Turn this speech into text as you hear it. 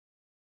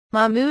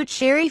M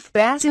Cherif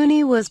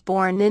Bassiouni was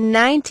born in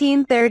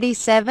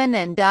 1937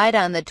 and died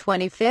on the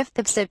 25th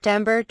of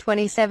September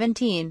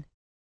 2017.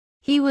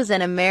 He was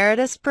an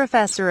emeritus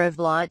professor of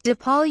law at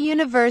DePaul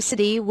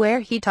University, where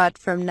he taught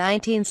from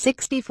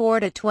 1964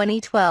 to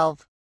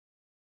 2012.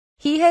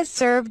 He has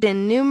served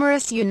in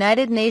numerous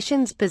United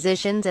Nations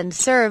positions and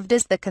served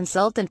as the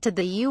consultant to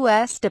the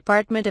U.S.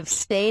 Department of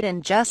State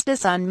and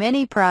Justice on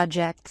many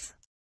projects.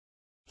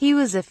 He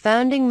was a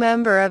founding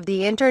member of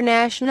the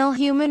International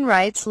Human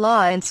Rights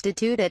Law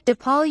Institute at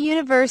DePaul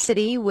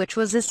University, which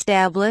was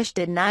established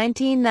in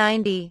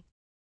 1990.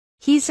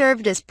 He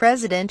served as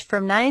president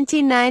from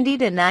 1990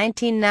 to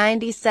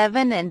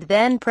 1997 and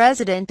then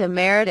president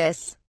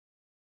emeritus.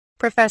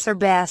 Professor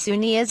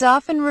Bassiouni is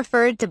often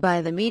referred to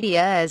by the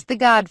media as the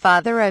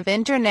godfather of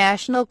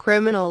international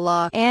criminal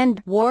law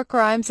and war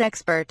crimes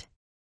expert.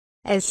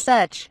 As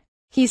such,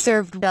 he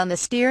served on the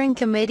steering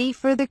committee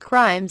for the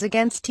Crimes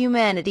Against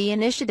Humanity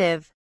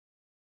initiative,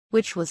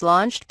 which was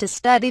launched to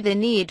study the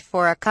need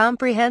for a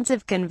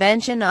comprehensive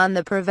convention on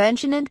the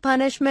prevention and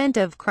punishment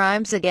of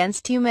crimes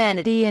against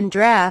humanity and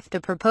draft a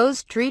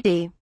proposed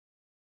treaty.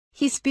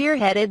 He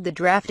spearheaded the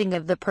drafting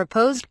of the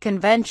proposed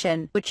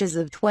convention, which as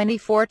of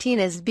 2014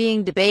 is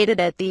being debated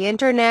at the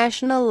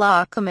International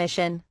Law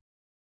Commission.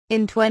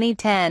 In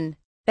 2010,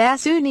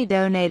 Bassiouni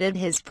donated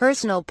his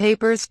personal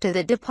papers to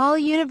the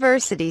DePaul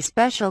University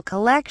Special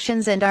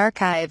Collections and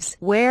Archives,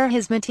 where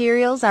his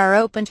materials are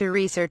open to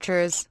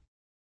researchers.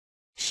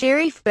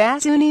 Cherif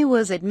Bassiouni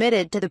was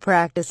admitted to the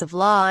practice of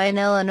law in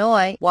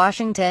Illinois,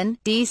 Washington,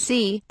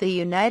 D.C., the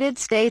United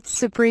States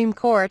Supreme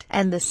Court,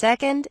 and the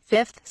 2nd,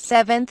 5th,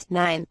 7th,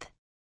 9th,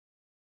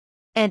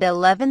 and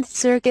 11th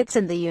Circuits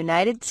in the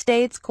United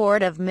States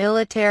Court of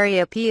Military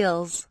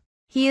Appeals.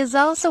 He is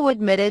also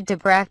admitted to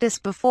practice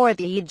before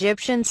the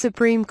Egyptian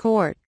Supreme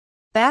Court.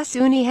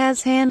 Bassiouni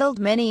has handled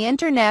many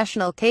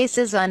international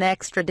cases on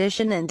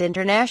extradition and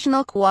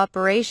international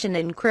cooperation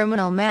in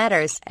criminal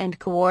matters, and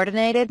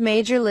coordinated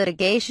major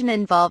litigation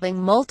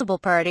involving multiple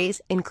parties,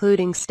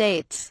 including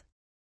states,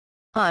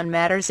 on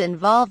matters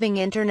involving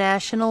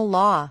international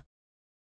law.